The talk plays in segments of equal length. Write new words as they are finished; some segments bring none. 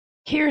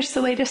Here's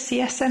the latest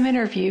CSM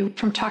interview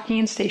from Talking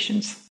in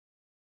Stations.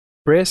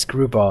 Brisk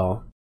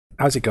Rubal,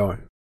 how's it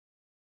going?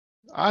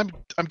 I'm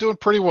I'm doing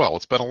pretty well.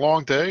 It's been a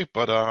long day,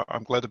 but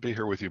I'm glad to be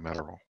here with you,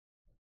 Metal.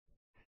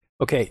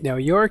 Okay, now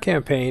your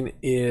campaign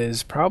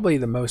is probably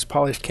the most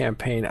polished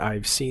campaign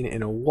I've seen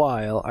in a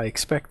while. I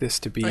expect this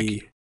to Thank you.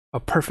 be a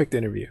perfect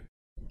interview.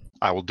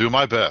 I will do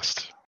my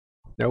best.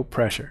 No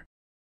pressure.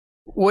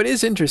 What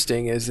is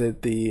interesting is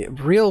that the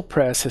real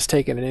press has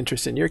taken an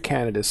interest in your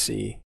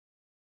candidacy,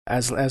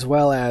 as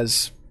well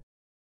as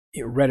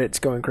Reddit's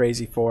going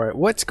crazy for it.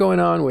 What's going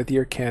on with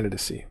your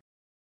candidacy?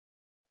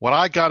 When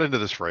I got into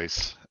this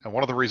race, and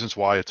one of the reasons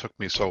why it took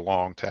me so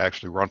long to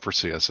actually run for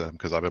CSM,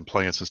 because I've been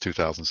playing since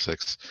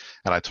 2006,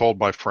 and I told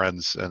my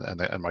friends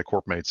and my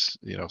corp mates,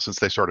 since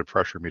they started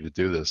pressuring me to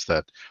do this,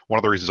 that one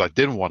of the reasons I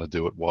didn't want to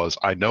do it was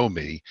I know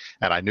me,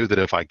 and I knew that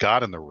if I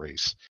got in the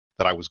race,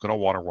 that I was going to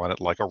want to run it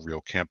like a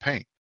real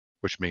campaign,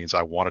 which means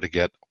I wanted to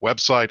get a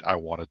website, I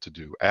wanted to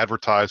do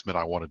advertisement,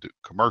 I wanted to do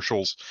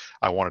commercials,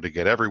 I wanted to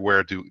get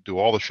everywhere, do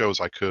all the shows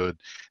I could,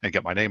 and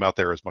get my name out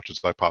there as much as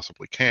I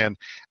possibly can.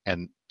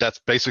 And that's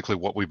basically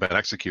what we've been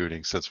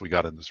executing since we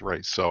got in this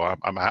race. So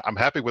I'm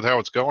happy with how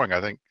it's going.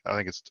 I think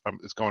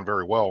it's going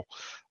very well.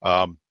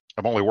 I'm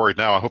only worried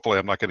now. Hopefully,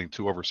 I'm not getting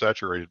too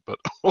oversaturated, but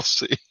we'll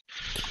see.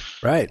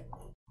 Right.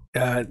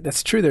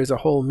 That's true. There's a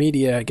whole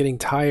media getting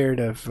tired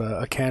of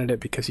a candidate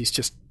because he's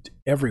just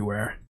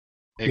everywhere.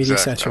 Media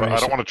Exactly. I saturation.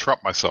 don't want to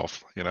trump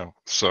myself,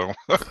 so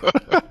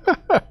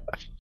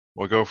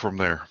we'll go from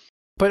there.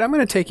 But I'm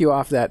going to take you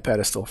off that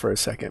pedestal for a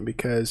second,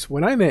 because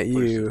when I met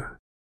Please. you,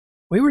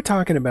 we were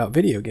talking about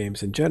video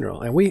games in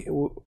general, and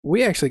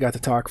we actually got to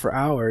talk for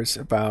hours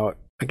about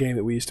a game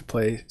that we used to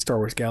play, Star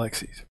Wars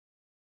Galaxies.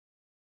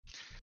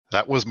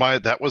 That was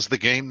the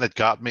game that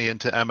got me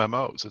into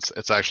MMOs.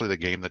 It's actually the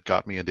game that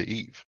got me into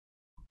Eve.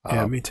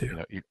 Yeah, me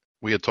too.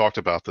 We had talked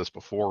about this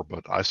before,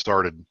 but I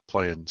started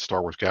playing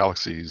Star Wars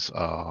Galaxies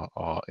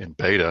in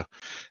beta,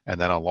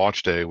 and then on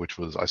launch day, which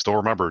was, I still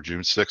remember,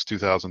 June 6,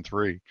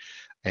 2003.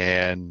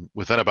 And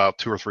within about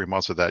 2 or 3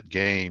 months of that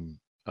game,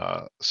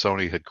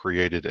 Sony had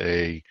created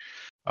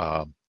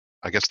I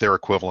guess their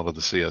equivalent of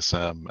the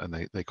CSM,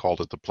 and they called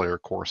it the player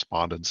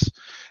correspondence.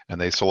 And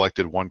they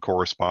selected one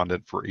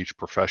correspondent for each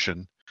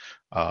profession,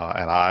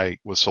 and I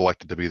was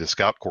selected to be the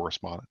scout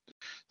correspondent.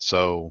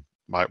 So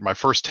my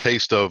first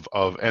taste of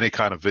any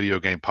kind of video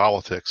game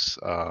politics,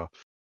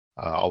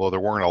 although there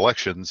weren't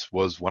elections,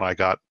 was when I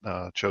got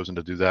chosen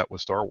to do that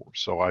with Star Wars.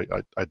 So I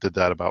did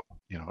that about,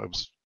 it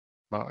was,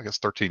 well, I guess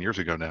 13 years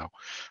ago now.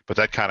 But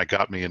that kind of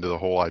got me into the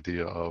whole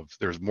idea of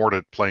there's more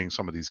to playing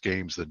some of these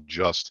games than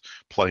just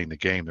playing the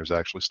game. There's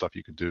actually stuff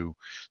you can do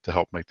to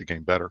help make the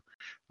game better.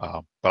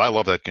 But I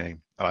love that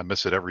game, and I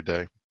miss it every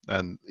day.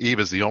 And Eve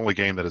is the only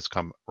game that has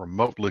come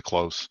remotely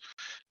close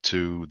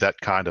to that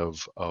kind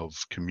of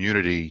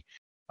community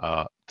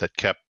that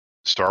kept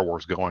Star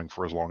Wars going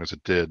for as long as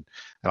it did.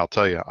 And I'll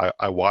tell you,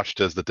 I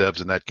watched as the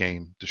devs in that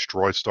game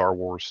destroy Star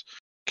Wars,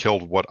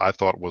 killed what I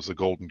thought was the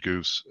golden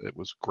goose. It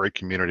was a great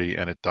community,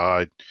 and it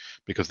died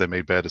because they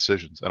made bad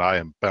decisions. And I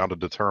am bound and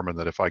determined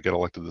that if I get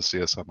elected to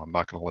CSM, I'm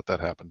not going to let that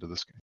happen to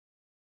this game.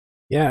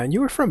 Yeah, and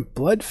you were from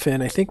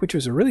Bloodfin, I think, which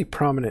was a really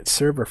prominent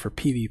server for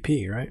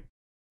PvP, right?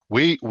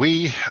 We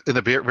in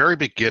the very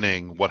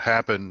beginning, what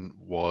happened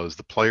was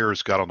the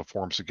players got on the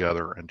forums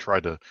together and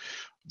tried to.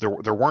 There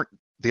weren't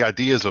the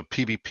ideas of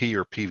PvP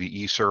or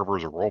PvE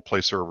servers or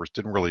role-play servers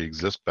didn't really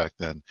exist back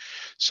then.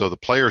 So the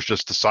players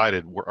just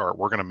decided we're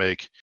going to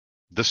make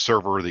this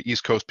server the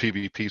East Coast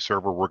PvP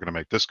server. We're going to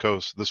make this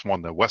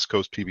one the West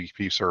Coast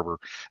PvP server,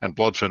 and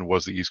Bloodfin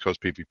was the East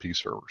Coast PvP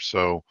server.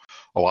 So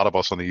a lot of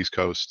us on the East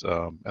Coast,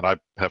 and I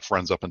have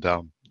friends up and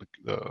down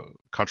the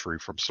country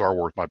from Star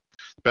Wars. The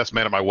best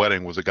man at my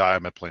wedding was a guy I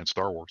met playing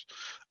Star Wars.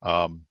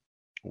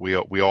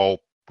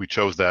 We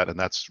chose that, and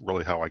that's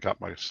really how I got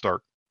my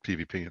start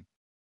PvPing.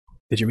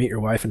 Did you meet your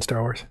wife in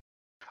Star Wars?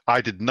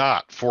 I did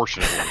not,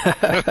 fortunately.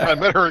 I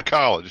met her in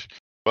college,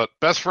 but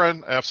best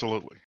friend,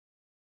 absolutely.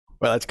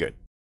 Well, that's good.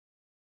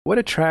 What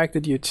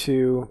attracted you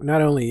to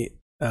not only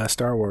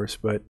Star Wars,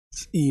 but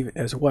Eve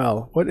as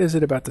well? What is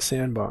it about the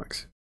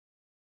sandbox?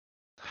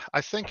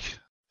 I think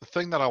the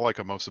thing that I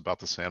like most about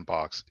the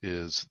sandbox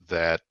is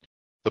that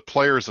the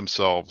players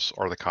themselves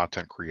are the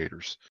content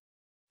creators.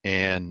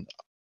 And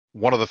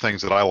one of the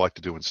things that I like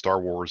to do in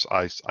Star Wars,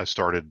 I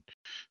started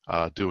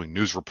doing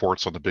news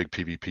reports on the big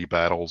PvP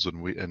battles,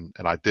 and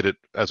I did it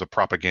as a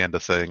propaganda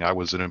thing. I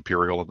was an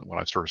Imperial when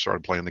I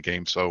started playing the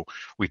game, so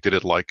we did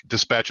it like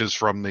dispatches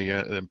from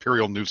the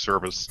Imperial News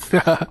Service,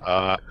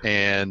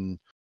 and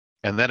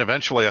then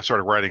eventually I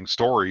started writing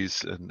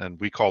stories, and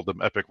we called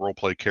them epic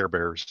roleplay Care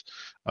Bears,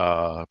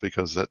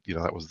 because that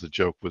was the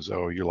joke was,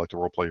 oh, you like to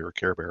role play, you're a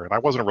Care Bear, and I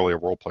wasn't really a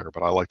role player,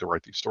 but I like to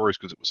write these stories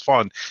because it was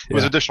fun. It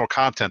was Yeah. additional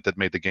content that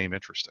made the game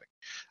interesting.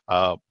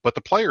 But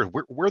the players,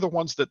 we're the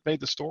ones that made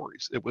the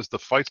stories. It was the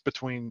fights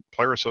between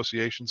player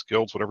associations,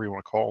 guilds, whatever you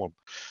want to call them,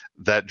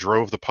 that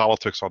drove the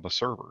politics on the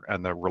server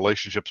and the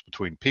relationships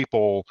between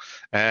people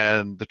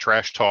and the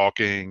trash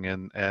talking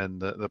and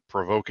the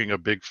provoking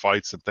of big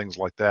fights and things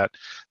like that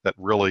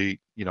really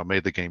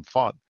made the game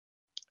fun.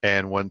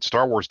 And when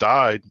Star Wars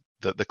died,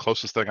 the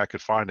closest thing I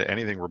could find to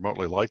anything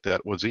remotely like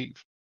that was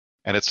Eve.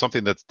 And it's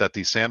something that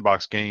these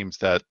sandbox games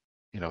that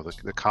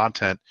the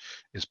content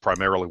is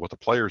primarily what the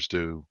players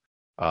do,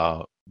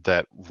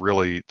 that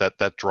really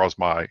that draws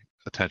my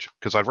attention,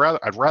 because I'd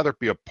rather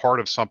be a part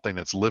of something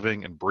that's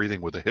living and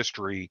breathing with a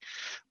history,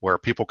 where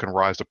people can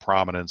rise to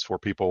prominence, where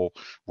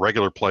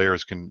regular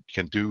players can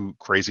do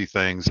crazy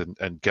things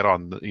and get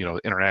on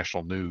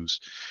international news,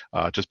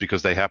 just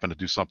because they happen to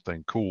do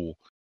something cool,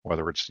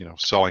 whether it's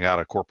selling out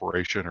a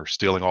corporation or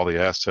stealing all the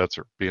assets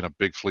or being a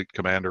big fleet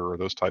commander or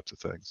those types of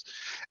things.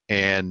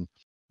 And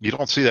you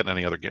don't see that in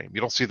any other game.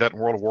 You don't see that in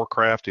World of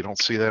Warcraft. You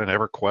don't see that in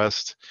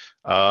EverQuest.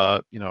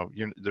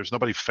 There's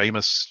nobody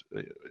famous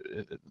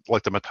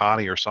like the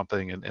Mittani or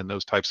something in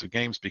those types of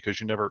games,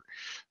 because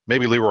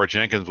maybe Leroy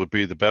Jenkins would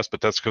be the best, but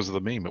that's because of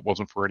the meme. It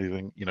wasn't for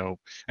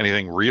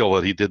anything real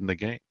that he did in the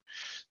game.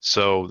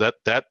 So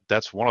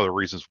that's one of the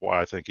reasons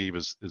why I think Eve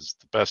is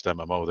the best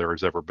MMO there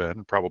has ever been,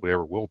 and probably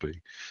ever will be.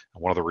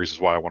 And one of the reasons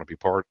why I want to be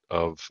part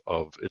of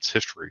its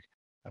history.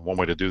 And one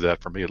way to do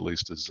that, for me at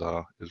least, is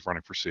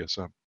running for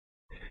CSM.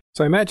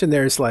 So I imagine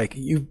there's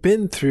you've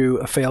been through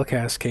a fail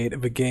cascade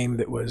of a game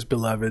that was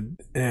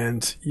beloved,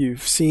 and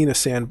you've seen a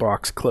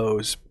sandbox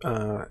close.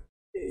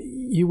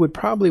 You would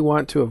probably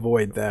want to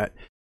avoid that.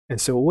 And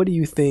so what do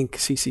you think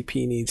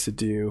CCP needs to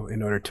do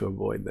in order to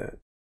avoid that?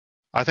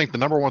 I think the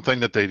number one thing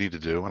that they need to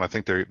do, and I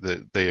think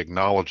they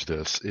acknowledge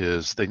this,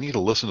 is they need to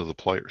listen to the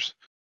players.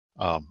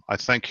 I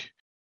think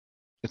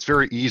it's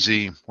very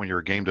easy when you're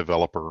a game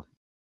developer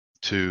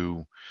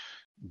to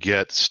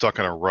get stuck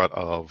in a rut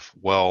of,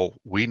 well,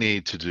 we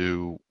need to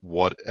do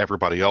what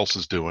everybody else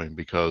is doing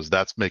because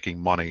that's making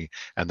money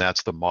and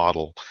that's the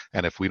model.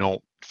 And if we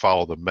don't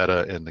follow the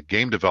meta in the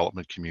game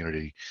development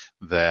community,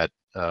 that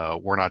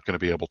we're not going to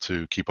be able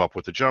to keep up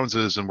with the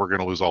Joneses, and we're going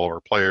to lose all of our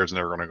players, and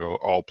they're going to go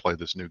all play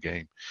this new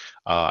game,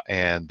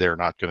 and they're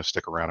not going to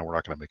stick around, and we're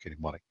not going to make any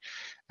money.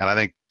 And I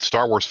think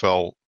Star Wars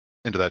fell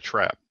into that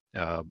trap.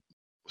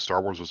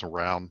 Star Wars was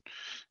around,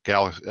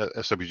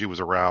 SWG was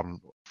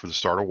around for the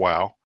start of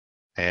WoW,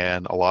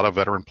 and a lot of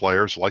veteran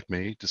players like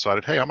me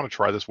decided, hey, I'm going to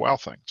try this WoW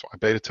thing. So I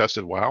beta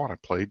tested WoW, and I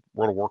played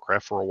World of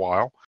Warcraft for a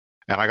while,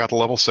 and I got to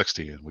level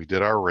 60, and we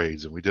did our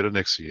raids, and we did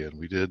Onyxia, and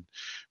we did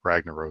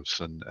Ragnaros,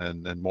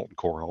 and Molten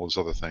Core, and all those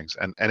other things.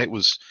 And it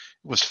was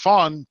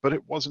fun, but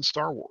it wasn't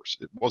Star Wars.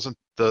 It wasn't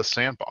the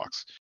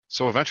sandbox.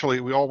 So eventually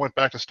we all went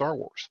back to Star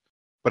Wars.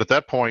 But at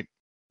that point,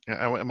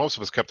 and most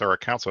of us kept our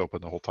accounts open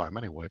the whole time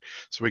anyway.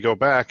 So we go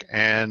back,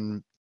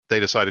 and they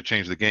decided to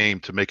change the game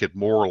to make it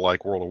more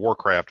like World of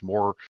Warcraft,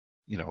 more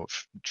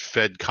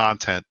fed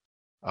content,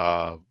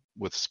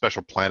 with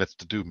special planets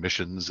to do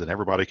missions, and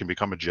everybody can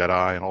become a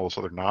Jedi and all this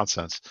other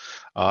nonsense.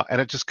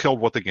 And it just killed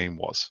what the game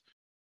was.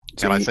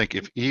 So and I think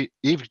if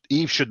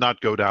Eve should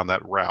not go down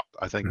that route.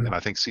 I think, and I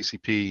think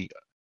CCP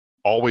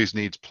always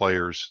needs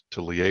players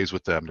to liaise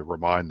with them to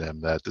remind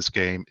them that this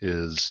game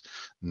is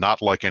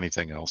not like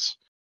anything else,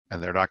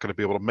 and they're not going to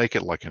be able to make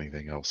it like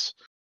anything else.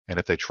 And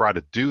if they try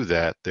to do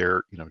that,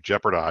 they're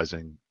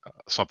jeopardizing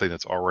something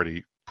that's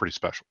already pretty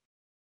special.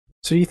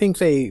 So you think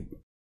they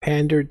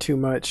pandered too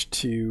much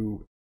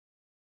to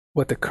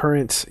what the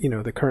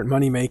current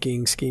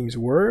money-making schemes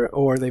were,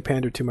 or they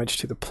pandered too much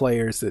to the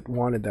players that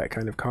wanted that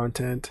kind of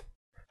content?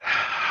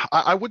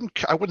 I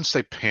wouldn't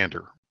say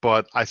pander,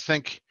 but I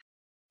think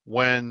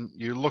when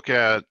you look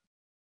at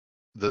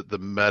the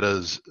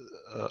metas,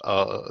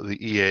 the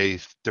EA,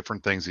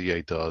 different things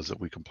EA does that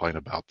we complain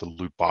about, the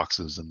loot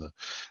boxes and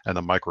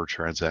the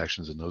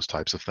microtransactions and those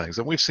types of things,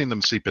 and we've seen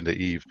them seep into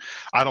Eve.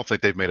 I don't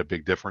think they've made a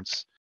big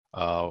difference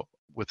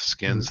with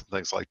skins and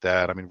things like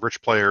that. I mean,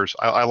 rich players,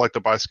 I like to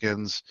buy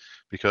skins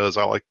because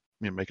I like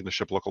making the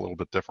ship look a little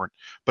bit different,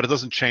 but it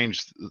doesn't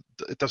change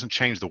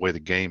the way the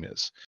game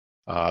is.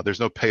 There's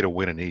no pay to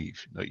win in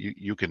Eve.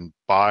 You can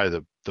buy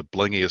the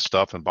blingiest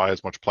stuff and buy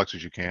as much Plex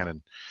as you can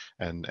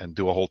and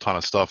do a whole ton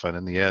of stuff, and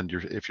in the end,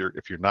 if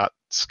you're not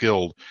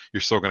skilled,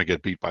 you're still going to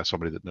get beat by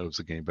somebody that knows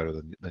the game better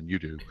than you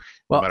do,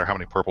 no matter how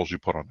many purples you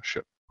put on the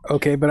ship.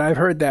 Okay, but I've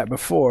heard that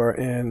before,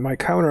 and my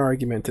counter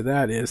argument to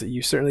that is that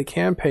you certainly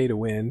can pay to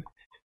win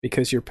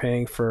because you're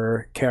paying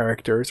for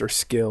characters or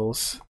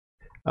skills.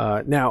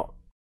 Now,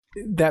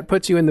 that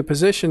puts you in the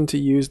position to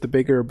use the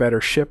bigger,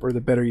 better ship or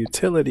the better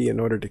utility in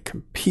order to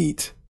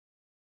compete.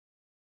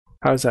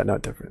 How is that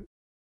not different?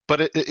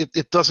 But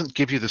it doesn't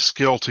give you the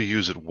skill to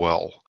use it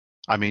well.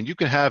 I mean, you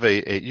can have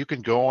you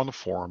can go on the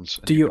forums.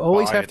 Do you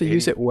always have to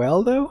use it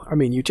well, though? I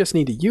mean, you just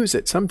need to use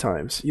it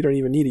sometimes. You don't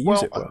even need to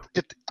use it well.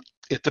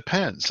 It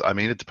depends. I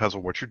mean, it depends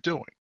on what you're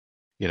doing.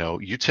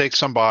 You take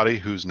somebody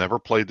who's never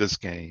played this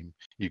game,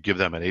 you give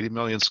them an 80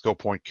 million skill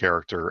point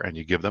character, and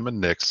you give them a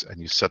Nyx,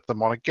 and you set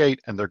them on a gate,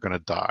 and they're going to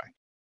die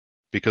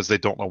because they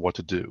don't know what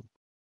to do.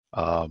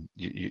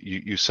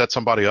 You set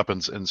somebody up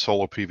in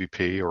solo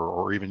PvP,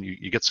 or even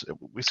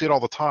we see it all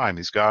the time.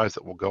 These guys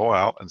that will go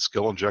out and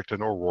skill inject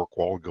into a work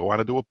wall, go out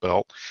into a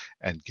belt,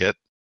 and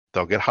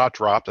they'll get hot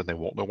dropped, and they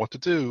won't know what to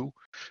do,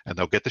 and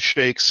they'll get the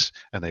shakes,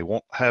 and they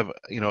won't have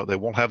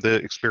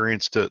the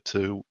experience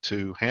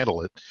to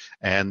handle it,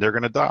 and they're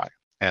going to die.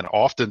 And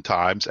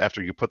oftentimes,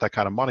 after you put that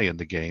kind of money in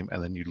the game,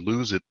 and then you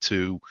lose it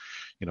to,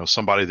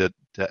 somebody that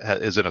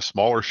is in a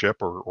smaller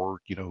ship, or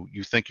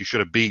you think you should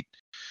have beat,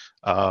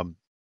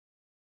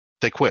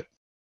 they quit,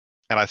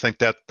 and I think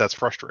that's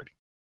frustrating.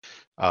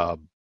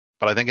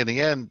 But I think in the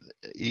end,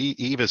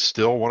 EVE is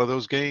still one of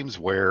those games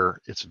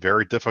where it's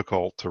very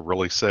difficult to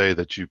really say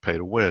that you pay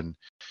to win,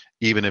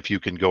 even if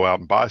you can go out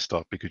and buy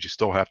stuff, because you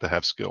still have to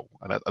have skill.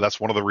 And that's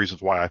one of the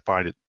reasons why I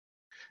find it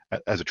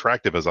as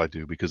attractive as I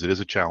do, because it is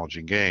a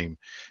challenging game.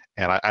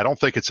 And I don't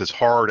think it's as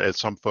hard as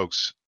some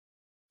folks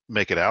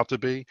make it out to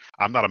be.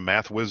 I'm not a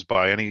math whiz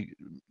by any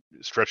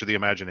stretch of the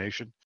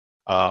imagination,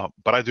 but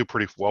I do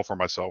pretty well for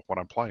myself when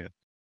I'm playing.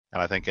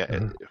 And I think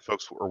if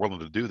folks are willing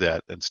to do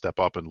that and step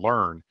up and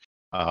learn,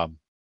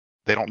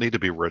 they don't need to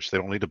be rich. They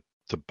don't need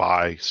to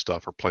buy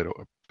stuff or pay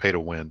to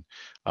win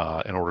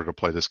in order to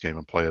play this game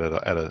and play it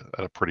at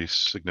a pretty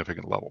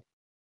significant level.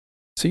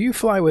 So you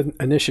fly with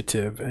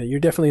Initiative.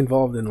 You're definitely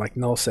involved in like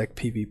nullsec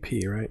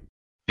PvP, right?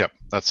 Yep,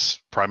 that's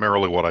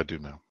primarily what I do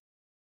now.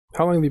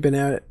 How long have you been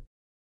at it?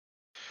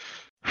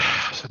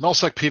 So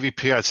nullsec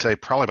PvP, I'd say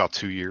probably about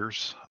 2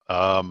 years.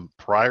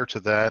 Prior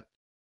to that,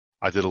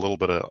 I did a little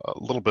bit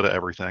of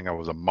everything. I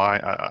was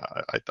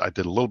I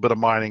did a little bit of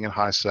mining in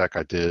high sec.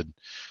 I did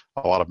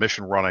a lot of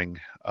mission running.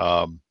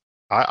 I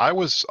had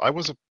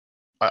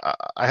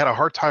a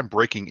hard time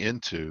breaking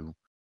into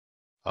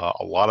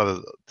a lot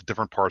of the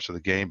different parts of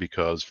the game,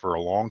 because for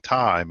a long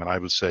time, and I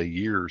would say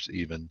years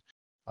even,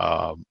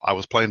 I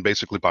was playing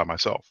basically by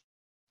myself.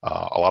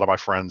 A lot of my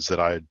friends that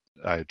I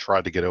had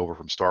tried to get over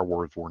from Star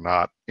Wars were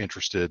not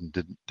interested and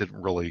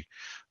didn't really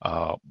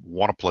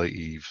want to play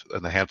EVE.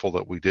 And the handful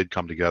that we did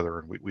come together,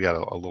 and we had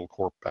a little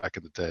corp back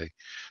in the day,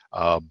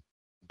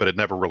 but it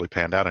never really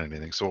panned out in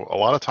anything. So a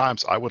lot of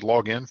times I would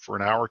log in for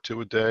an hour or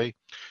two a day.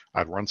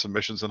 I'd run some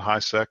missions in high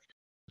sec,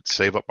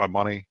 save up my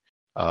money,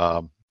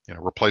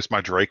 replace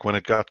my Drake when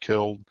it got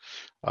killed,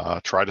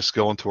 try to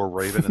skill into a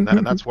Raven,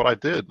 and that's what I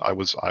did. I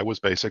was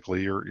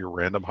basically your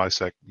random high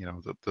sec,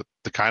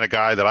 the kind of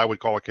guy that I would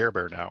call a Care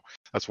Bear now.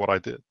 That's what I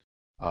did.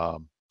 I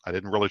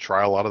didn't really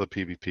try a lot of the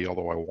PvP,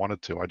 although I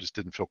wanted to. I just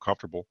didn't feel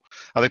comfortable.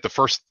 I think the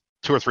first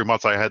 2 or 3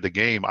 months I had the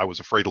game, I was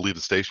afraid to leave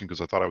the station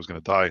because I thought I was going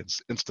to die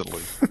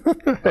instantly.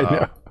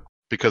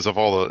 Because of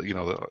all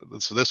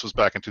so this was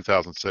back in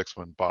 2006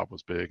 when Bob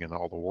was big and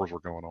all the wars were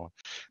going on,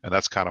 and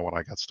that's kind of when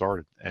I got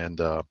started.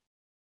 And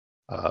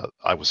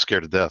I was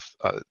scared to death.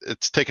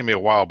 It's taken me a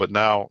while, but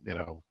now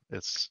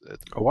it's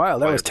a while.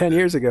 That was 10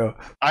 years ago.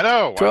 I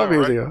know. 12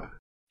 years ago.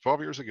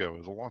 12 years ago. It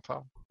was a long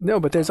time. No,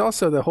 but there's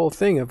also the whole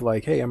thing of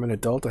like, hey, I'm an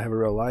adult. I have a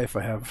real life.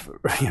 I have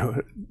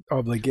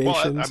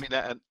obligations. Well, I mean,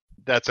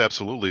 that's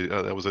absolutely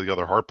that was the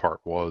other hard part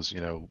was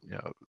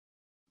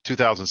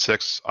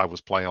 2006 I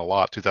was playing a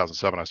lot.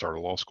 2007 I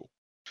started law school.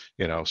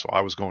 So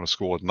I was going to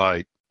school at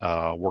night,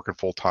 working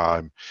full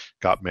time,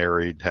 got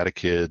married, had a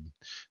kid.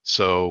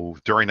 So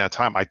during that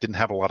time, I didn't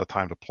have a lot of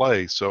time to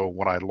play. So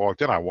when I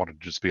logged in, I wanted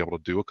to just be able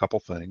to do a couple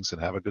things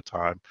and have a good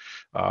time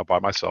by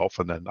myself.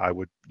 And then I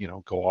would,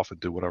 go off and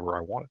do whatever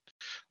I wanted.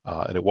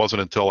 And it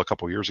wasn't until a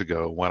couple years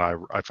ago when I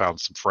found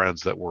some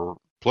friends that were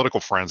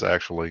political friends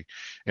actually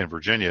in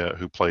Virginia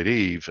who played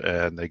EVE,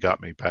 and they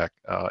got me back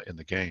in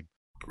the game.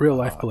 Real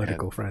life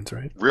political friends,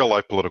 right? Real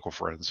life political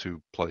friends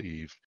who play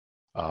EVE.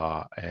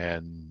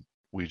 And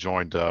we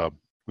joined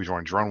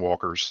Drone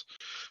Walkers,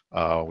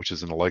 which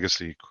is in the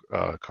Legacy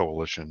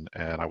coalition,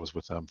 and I was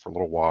with them for a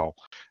little while.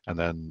 And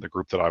then the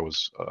group that I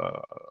was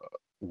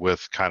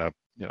with kind of,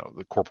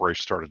 the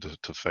corporation started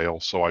to fail,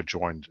 so I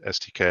joined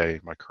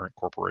STK, my current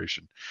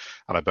corporation,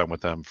 and I've been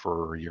with them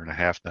for 1.5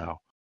 years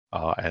now.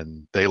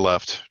 And they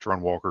left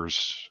Drone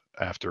Walkers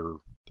after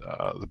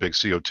the big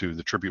CO2,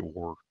 the Tribute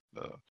War,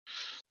 the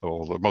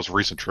most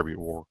recent Tribute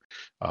War,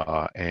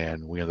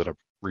 and we ended up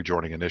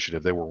rejoining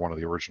Initiative. They were one of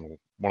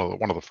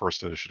the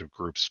first Initiative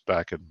groups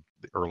back in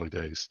the early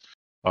days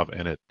of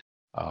Init,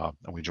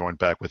 and we joined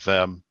back with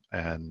them,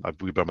 and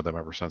we've been with them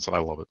ever since, and I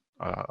love it.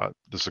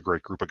 This is a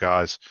great group of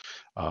guys.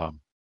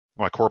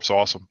 My corp's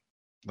awesome.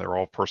 They're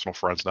all personal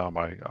friends now.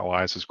 My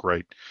alliance is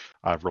great.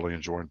 I've really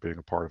enjoyed being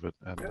a part of it,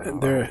 and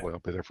hopefully I'll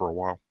be there for a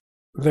while.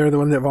 They're the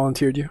one that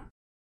volunteered you?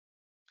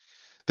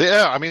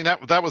 Yeah, I mean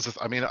that was.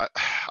 I mean,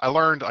 I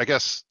learned. I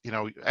guess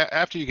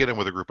after you get in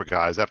with a group of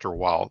guys, after a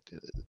while,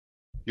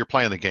 you're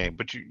playing the game,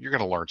 but you're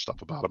going to learn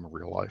stuff about them in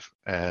real life,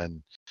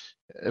 and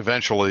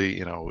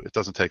eventually, it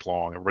doesn't take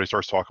long. Everybody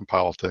starts talking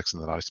politics,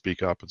 and then I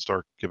speak up and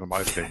start giving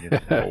my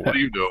opinion. Well, what do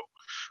you know?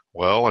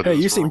 Well, hey,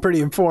 you seem pretty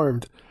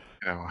informed.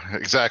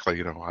 Exactly.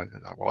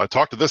 I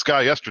talked to this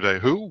guy yesterday.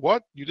 Who?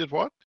 What? You did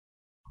what?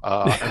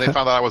 And they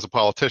found out I was a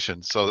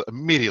politician. So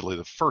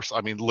immediately,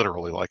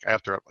 literally, like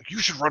after, I'm like, you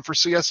should run for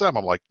CSM.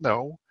 I'm like,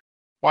 no,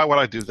 why would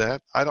I do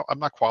that? I'm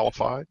not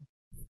qualified.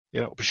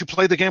 But you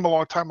played the game a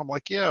long time. I'm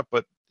like, yeah,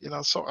 but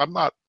so I'm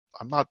not,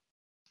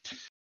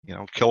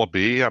 Kill a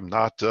Bee. I'm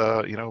not,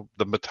 the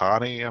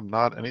Matani. I'm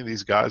not any of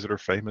these guys that are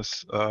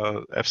famous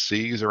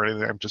FCs or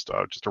anything. I'm just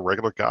a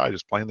regular guy,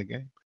 just playing the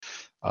game.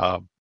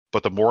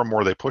 But the more and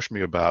more they pushed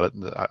me about it,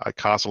 and I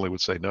constantly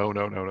would say no,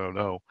 no, no, no,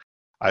 no.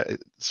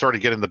 It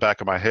started getting in the back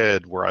of my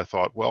head where I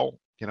thought, well,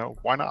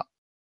 why not?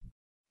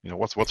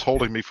 What's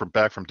holding me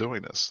back from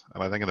doing this?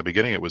 And I think in the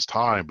beginning it was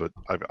time, but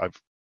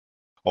I've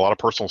a lot of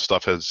personal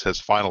stuff has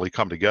finally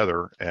come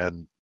together,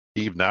 and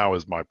Eve now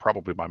is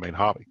probably my main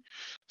hobby.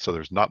 So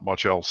there's not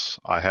much else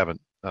I have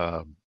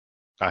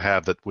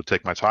that would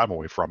take my time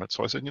away from it.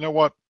 So I said, you know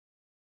what?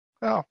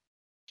 Well,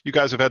 you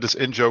guys have had this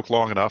in joke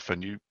long enough,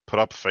 and you put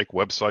up fake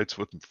websites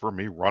for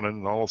me running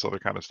and all this other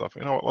kind of stuff.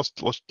 You know what?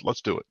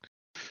 Let's do it.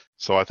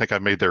 So I think I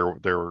made their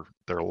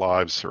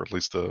lives, or at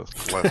least the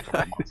last couple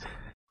of months,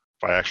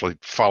 by actually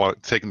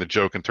taking the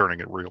joke and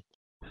turning it real.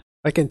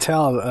 I can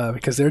tell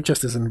because they're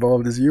just as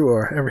involved as you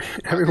are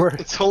everywhere.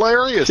 It's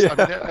hilarious.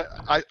 Yeah.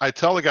 I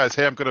tell the guys,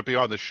 hey, I'm going to be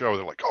on the show.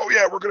 They're like, oh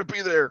yeah, we're going to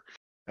be there.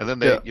 And then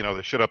they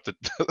shut up the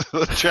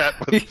chat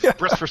with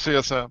Brisk for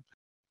CSM.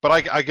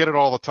 But I get it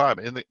all the time.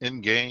 In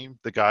game,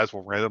 the guys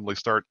will randomly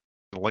start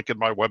linking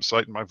my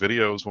website and my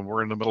videos when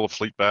we're in the middle of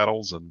fleet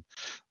battles, and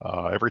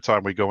every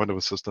time we go into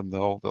a system,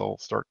 they'll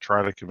start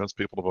trying to convince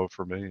people to vote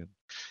for me. And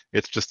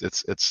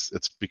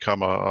it's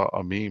become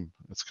a meme.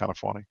 It's kind of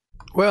funny.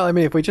 Well, I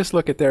mean, if we just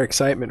look at their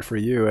excitement for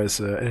you as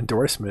an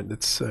endorsement,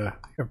 it's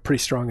pretty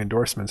strong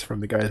endorsements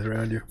from the guys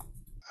around you.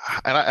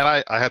 And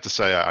I have to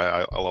say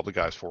I love the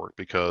guys for it,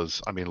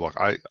 because I mean, look,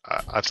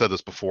 I've said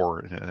this before,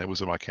 and it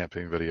was in my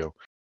campaign video.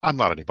 I'm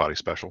not anybody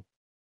special,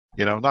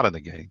 not in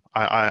the game.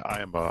 I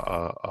am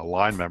a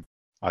line member.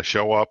 I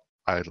show up,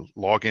 I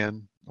log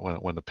in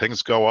when the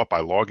pings go up. I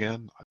log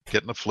in, I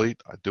get in the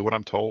fleet, I do what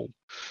I'm told.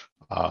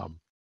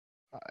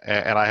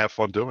 And I have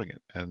fun doing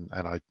it, and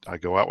I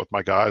go out with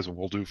my guys, and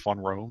we'll do fun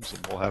roams,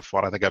 and we'll have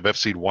fun. I think I've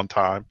FC'd one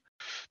time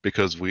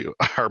because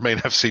our main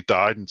FC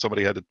died, and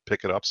somebody had to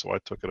pick it up, so I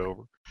took it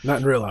over. Not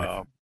in real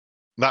life.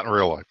 Not in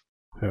real life.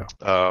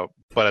 Yeah.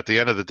 But at the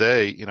end of the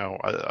day,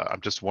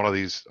 I'm just one of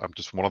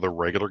the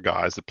regular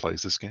guys that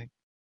plays this game,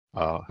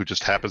 who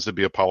just happens to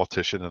be a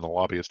politician and a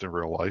lobbyist in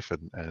real life,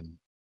 and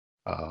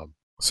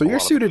so you're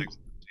suited.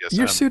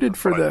 You're suited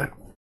for the.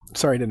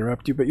 Sorry to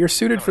interrupt you, but you're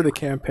suited for the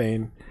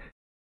campaign.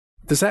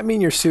 Does that mean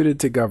you're suited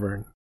to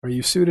govern? Are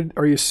you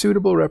a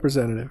suitable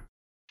representative?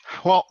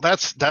 Well,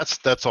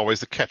 that's always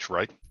the catch,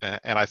 right?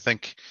 And I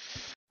think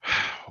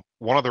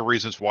one of the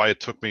reasons why it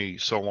took me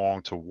so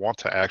long to want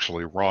to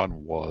actually run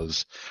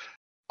was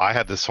I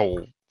had this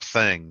whole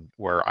thing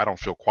where I don't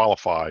feel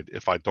qualified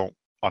if I don't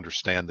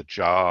understand the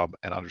job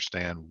and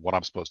understand what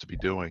I'm supposed to be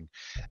doing.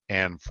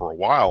 And for a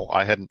while,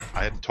 I hadn't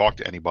talked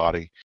to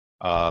anybody.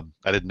 I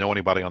didn't know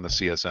anybody on the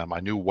CSM. I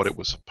knew what it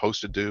was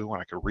supposed to do,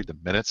 and I could read the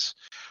minutes,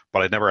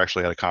 but I never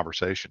actually had a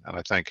conversation. And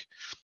I think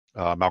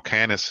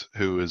Malcanis,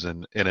 who is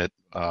in it,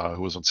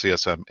 who was on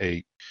CSM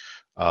 8,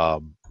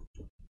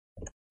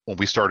 when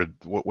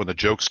the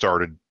joke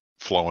started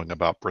flowing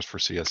about Brisk for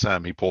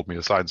CSM, he pulled me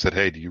aside and said,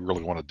 hey, do you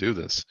really want to do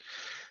this?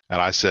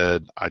 And I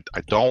said, I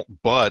don't,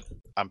 but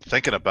I'm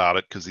thinking about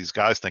it because these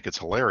guys think it's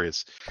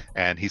hilarious.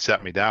 And he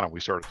sat me down and we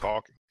started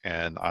talking.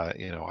 And I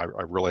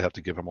really have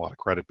to give him a lot of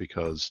credit,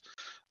 because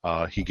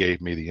he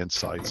gave me the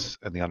insights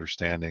and the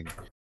understanding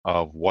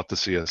of what the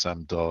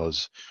CSM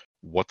does,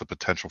 what the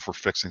potential for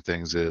fixing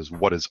things is,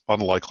 what is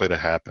unlikely to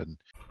happen,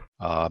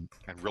 and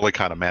really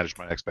kind of managed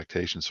my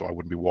expectations, so I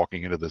wouldn't be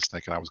walking into this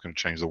thinking I was going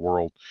to change the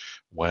world,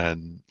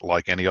 when,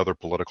 like any other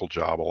political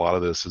job, a lot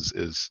of this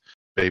is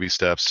baby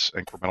steps,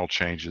 incremental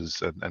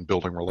changes, and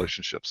building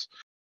relationships.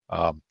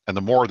 And the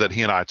more that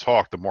he and I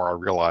talked, the more I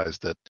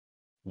realized that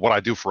what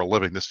I do for a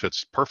living, this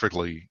fits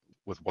perfectly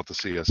with what the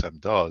CSM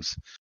does.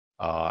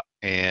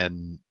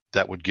 And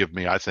that would give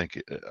me, I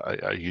think,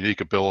 a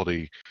unique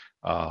ability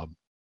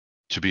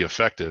to be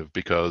effective,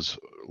 because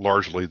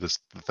largely the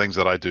things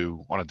that I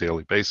do on a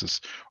daily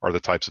basis are the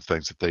types of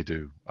things that they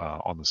do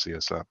on the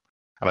CSM.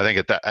 And I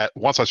think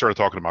once I started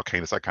talking about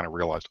Canis, I kind of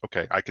realized,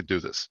 okay, I could do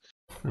this.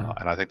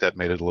 And I think that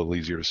made it a little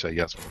easier to say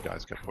yes when the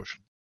guys kept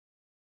pushing.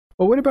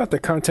 Well, what about the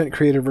content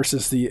creator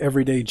versus the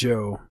everyday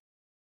Joe?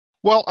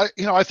 Well,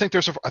 I think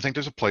there's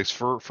a place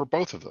for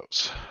both of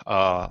those.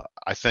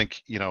 I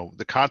think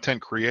the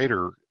content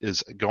creator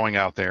is going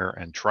out there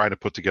and trying to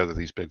put together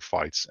these big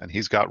fights, and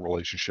he's got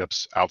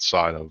relationships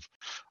outside of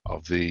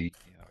the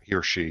he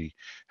or she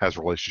has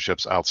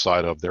relationships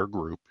outside of their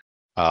group,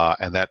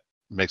 and that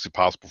makes it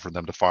possible for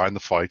them to find the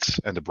fights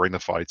and to bring the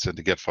fights and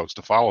to get folks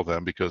to follow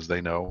them, because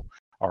they know,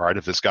 all right,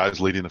 if this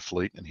guy's leading the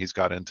fleet and he's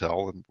got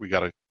intel, and we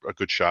got a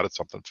good shot at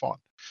something fun.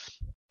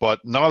 But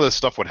none of this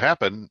stuff would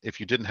happen if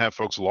you didn't have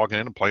folks logging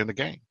in and playing the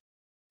game.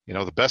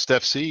 The best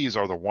FCs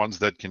are the ones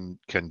that can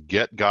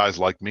get guys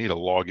like me to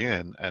log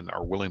in and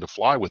are willing to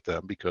fly with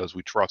them because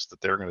we trust that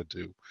they're going to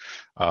do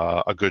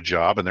a good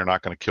job and they're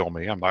not going to kill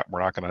me.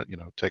 We're not going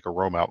to take a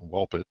roam out and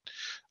whelp it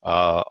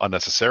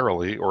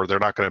unnecessarily, or they're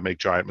not going to make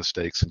giant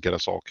mistakes and get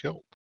us all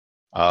killed.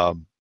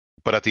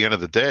 But at the end of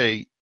the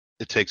day,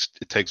 it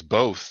takes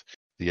both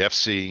the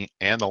FC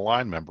and the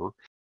line member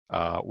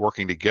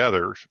working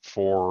together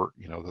for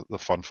the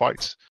fun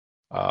fights.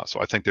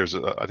 So I think there's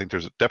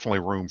definitely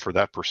room for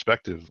that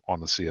perspective on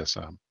the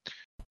CSM,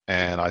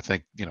 and I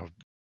think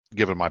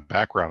given my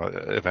background,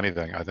 if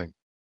anything, I think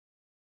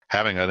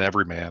having an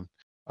everyman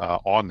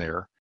on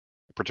there,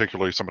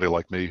 particularly somebody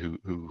like me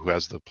who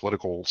has the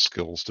political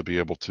skills to be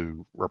able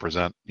to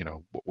represent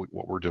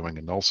what we're doing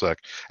in nullsec,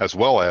 as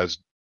well as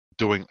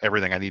doing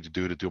everything I need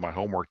to do my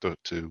homework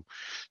to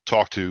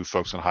talk to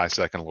folks in high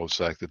sec and low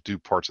sec that do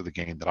parts of the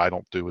game that I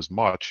don't do as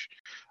much.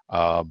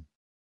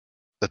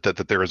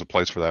 That there is a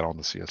place for that on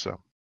the CSM.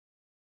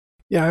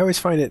 Yeah, I always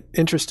find it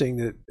interesting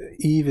that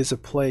EVE is a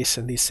place,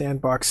 and these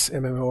sandbox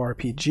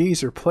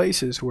MMORPGs are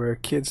places where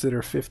kids that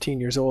are 15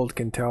 years old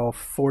can tell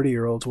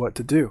 40-year-olds what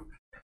to do,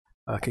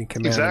 can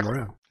command them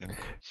around. Yeah.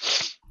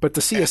 But the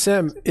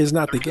CSM is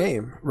not the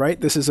game, right?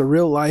 This is a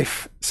real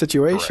life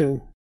situation.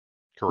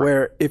 Correct.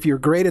 Where if you're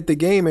great at the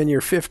game and you're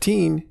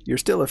 15, you're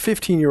still a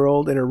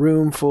 15-year-old in a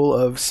room full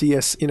of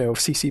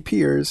CC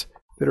peers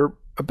that are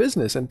a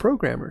business and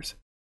programmers.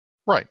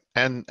 Right,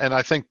 and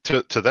I think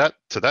to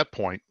that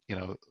point,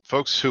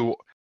 folks who,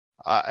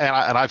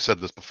 and I've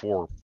said this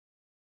before,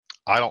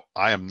 I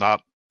am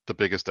not the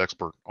biggest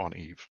expert on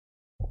EVE.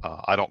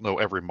 I don't know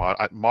every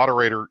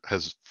moderator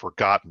has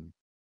forgotten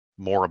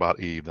more about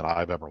EVE than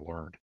I've ever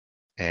learned,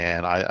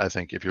 and I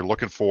think if you're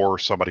looking for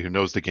somebody who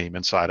knows the game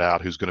inside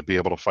out, who's going to be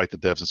able to fight the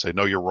devs and say,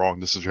 no, you're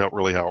wrong, this is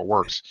really how it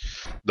works,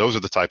 those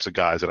are the types of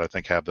guys that I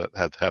think have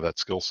that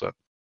skill set.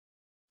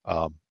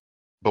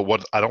 But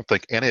what I don't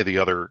think any of the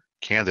other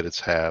candidates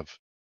have,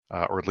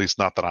 or at least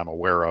not that I'm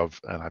aware of,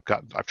 and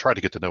I've tried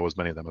to get to know as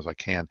many of them as I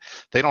can.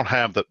 They don't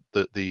have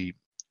the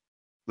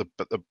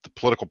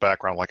political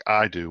background like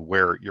I do,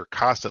 where you're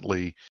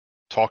constantly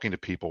talking to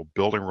people,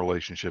 building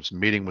relationships,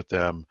 meeting with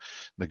them,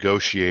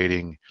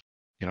 negotiating.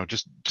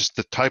 Just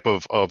the type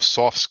of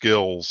soft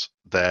skills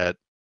that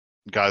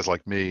guys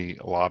like me,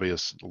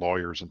 lobbyists,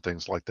 lawyers, and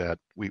things like that,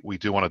 we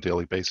do on a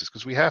daily basis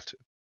because we have to.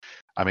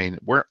 I mean,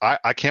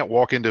 I can't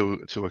walk into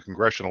a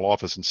congressional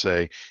office and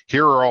say,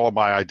 here are all of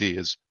my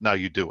ideas, now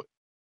you do it.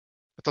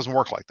 It doesn't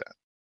work like that.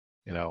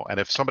 And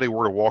if somebody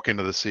were to walk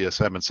into the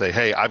CSM and say,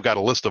 hey, I've got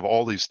a list of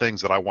all these things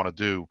that I want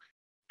to do,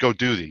 go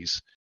do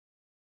these.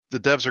 The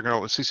devs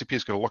CCP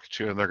is going to look at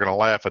you and they're going to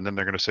laugh, and then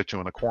they're going to sit you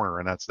in a corner,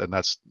 and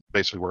that's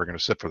basically where they're going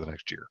to sit for the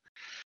next year.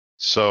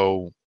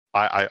 So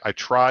I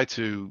try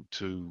to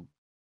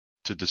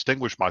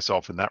distinguish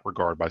myself in that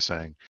regard by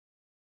saying,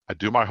 I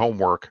do my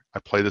homework. I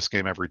play this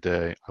game every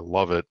day. I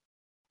love it.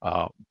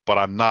 But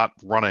I'm not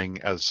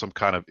running as some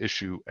kind of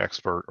issue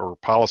expert or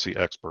policy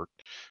expert,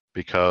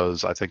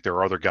 because I think there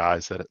are other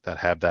guys that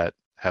have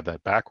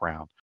that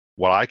background.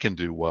 What I can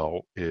do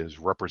well is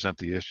represent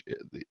the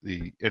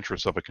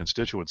interests of a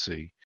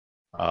constituency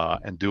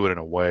and do it in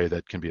a way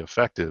that can be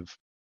effective,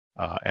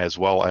 as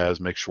well as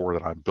make sure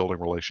that I'm building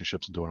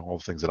relationships and doing all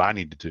the things that I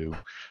need to do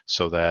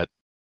so that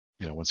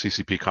when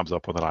CCP comes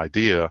up with an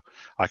idea,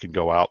 I can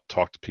go out,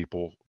 talk to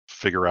people,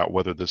 figure out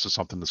whether this is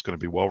something that's going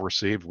to be well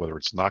received, whether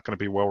it's not going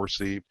to be well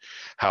received,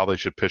 how they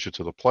should pitch it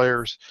to the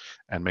players,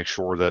 and make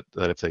sure that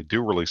if they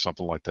do release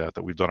something like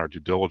that we've done our due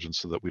diligence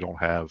so that we don't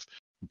have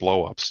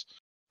blow-ups.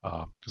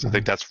 Because I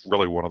think that's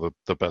really one of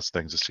the best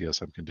things the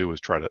CSM can do,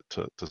 is try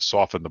to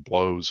soften the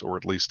blows, or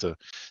at least to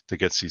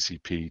get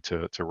CCP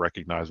to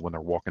recognize when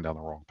they're walking down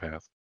the wrong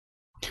path.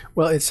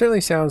 Well, it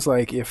certainly sounds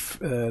like if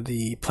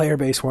the player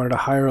base wanted to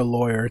hire a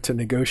lawyer to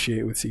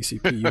negotiate with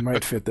CCP, you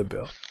might fit the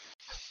bill.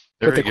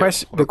 But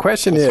the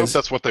question is,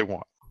 that's what they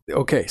want.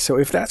 Okay, so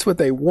if that's what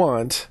they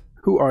want,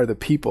 who are the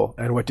people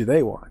and what do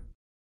they want?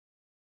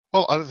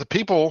 Well, the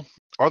people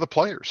are the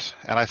players,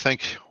 and I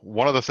think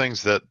one of the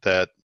things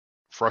that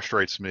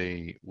frustrates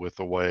me with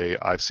the way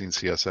I've seen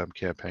CSM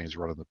campaigns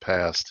run in the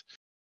past,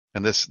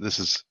 and this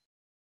is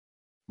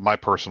my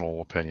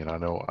personal opinion. I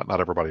know not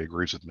everybody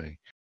agrees with me.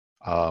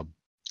 I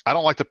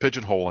don't like the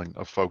pigeonholing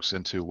of folks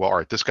into, well, all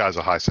right, this guy's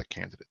a high sec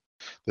candidate.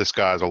 This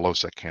guy's a low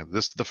sec candidate.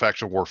 This is the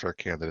faction warfare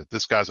candidate.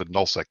 This guy's a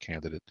null sec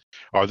candidate.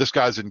 Or this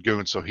guy's in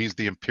Goon, so he's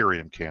the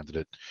Imperium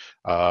candidate.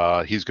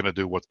 He's going to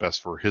do what's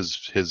best for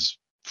his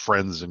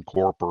friends in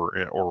Corp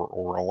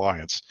or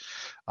Alliance.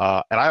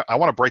 And I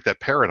want to break that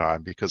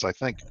paradigm, because I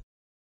think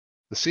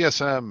the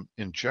CSM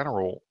in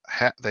general,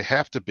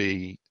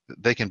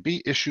 they can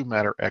be issue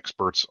matter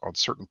experts on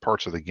certain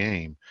parts of the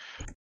game,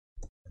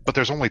 but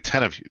there's only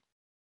 10 of you.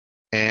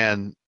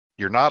 And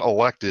you're not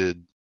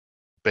elected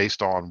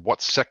based on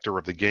what sector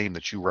of the game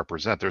that you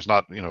represent. There's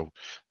not,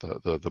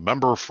 the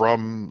member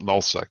from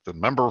nullsec, the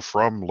member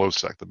from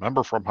lowsec, the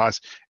member from high.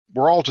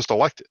 We're all just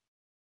elected.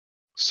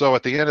 So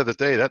at the end of the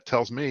day, that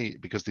tells me,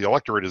 because the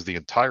electorate is the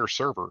entire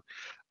server,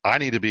 I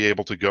need to be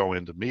able to go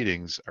into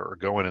meetings or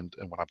go in and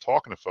when I'm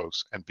talking to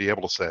folks and be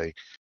able to say,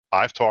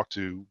 I've talked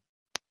to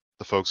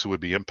the folks who would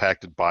be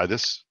impacted by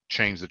this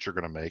change that you're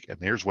going to make, and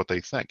here's what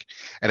they think.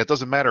 And it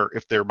doesn't matter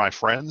if they're my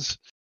friends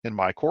in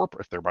my corp,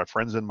 if they're my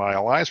friends in my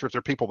alliance, or if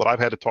they're people that I've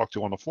had to talk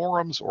to on the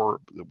forums, or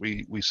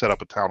we set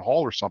up a town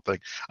hall or something.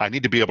 I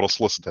need to be able to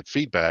solicit that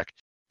feedback,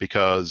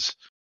 because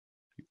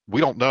we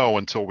don't know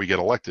until we get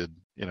elected,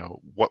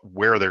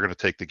 where they're going to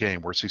take the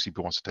game, where CCP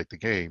wants to take the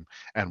game,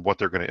 and what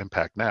they're going to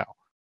impact now.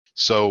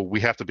 So we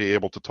have to be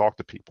able to talk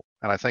to people.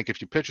 And I think if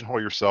you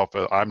pigeonhole yourself,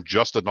 I'm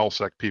just a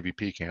nullsec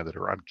PvP candidate,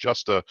 or I'm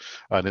just an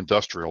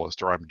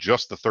industrialist, or I'm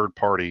just the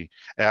third-party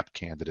app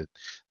candidate,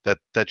 that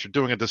you're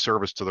doing a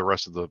disservice to the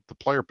rest of the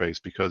player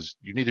base, because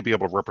you need to be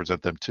able to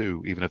represent them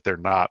too, even if they're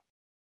not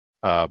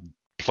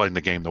playing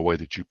the game the way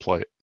that you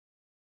play it.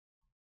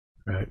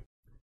 Right.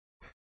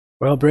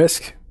 Well,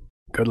 Brisk,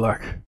 good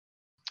luck.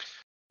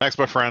 Thanks,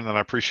 my friend, and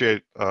I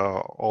appreciate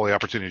all the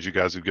opportunities you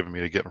guys have given me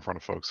to get in front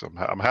of folks.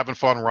 I'm having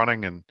fun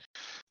running, and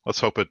let's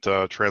hope it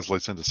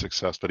translates into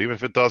success. But even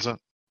if it doesn't,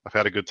 I've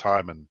had a good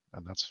time, and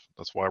that's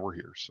why we're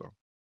here. So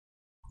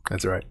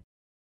that's right.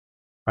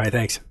 All right,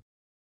 thanks.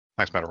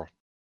 Thanks, Matterhorn.